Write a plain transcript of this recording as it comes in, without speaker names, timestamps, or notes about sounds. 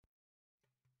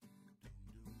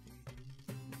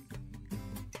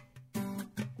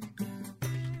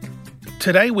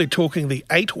Today we're talking the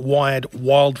 8-Wired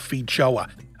Wild Feijoa,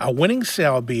 a winning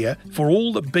sour beer for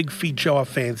all the big Feijoa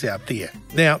fans out there.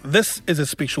 Now, this is a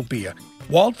special beer.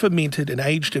 Wild fermented and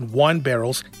aged in wine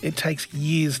barrels, it takes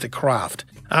years to craft.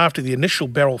 After the initial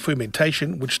barrel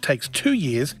fermentation, which takes 2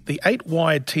 years, the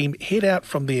 8-Wired team head out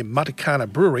from their Matakana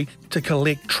brewery to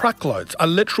collect truckloads, a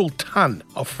literal ton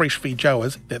of fresh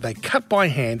Feijoas that they cut by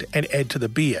hand and add to the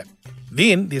beer.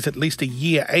 Then there's at least a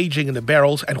year aging in the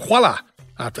barrels and voila!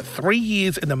 After 3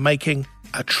 years in the making,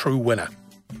 a true winner.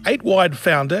 8-Wired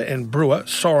founder and brewer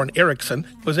Soren Eriksson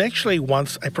was actually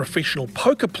once a professional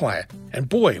poker player, and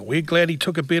boy, we're glad he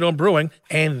took a bet on brewing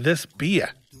and this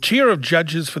beer. Chair of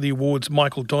Judges for the awards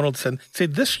Michael Donaldson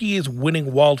said this year's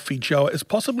winning Wild Feijoa is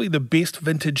possibly the best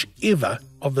vintage ever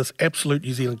of this absolute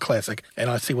New Zealand classic, and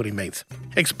I see what he means.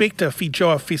 Expect a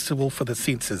Feijoa festival for the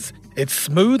senses. It's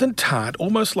smooth and tart,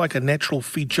 almost like a natural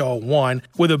Feijoa wine,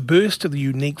 with a burst of the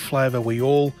unique flavour we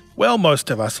all, well,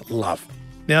 most of us, love.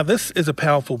 Now, this is a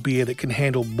powerful beer that can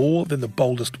handle more than the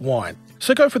boldest wine.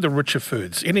 So go for the richer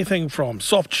foods, anything from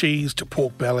soft cheese to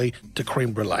pork belly to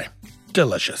creme brulee.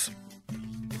 Delicious.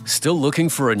 Still looking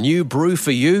for a new brew for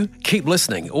you? Keep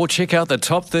listening or check out the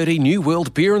top 30 New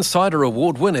World Beer Insider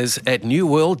Award winners at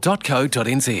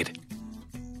newworld.co.nz.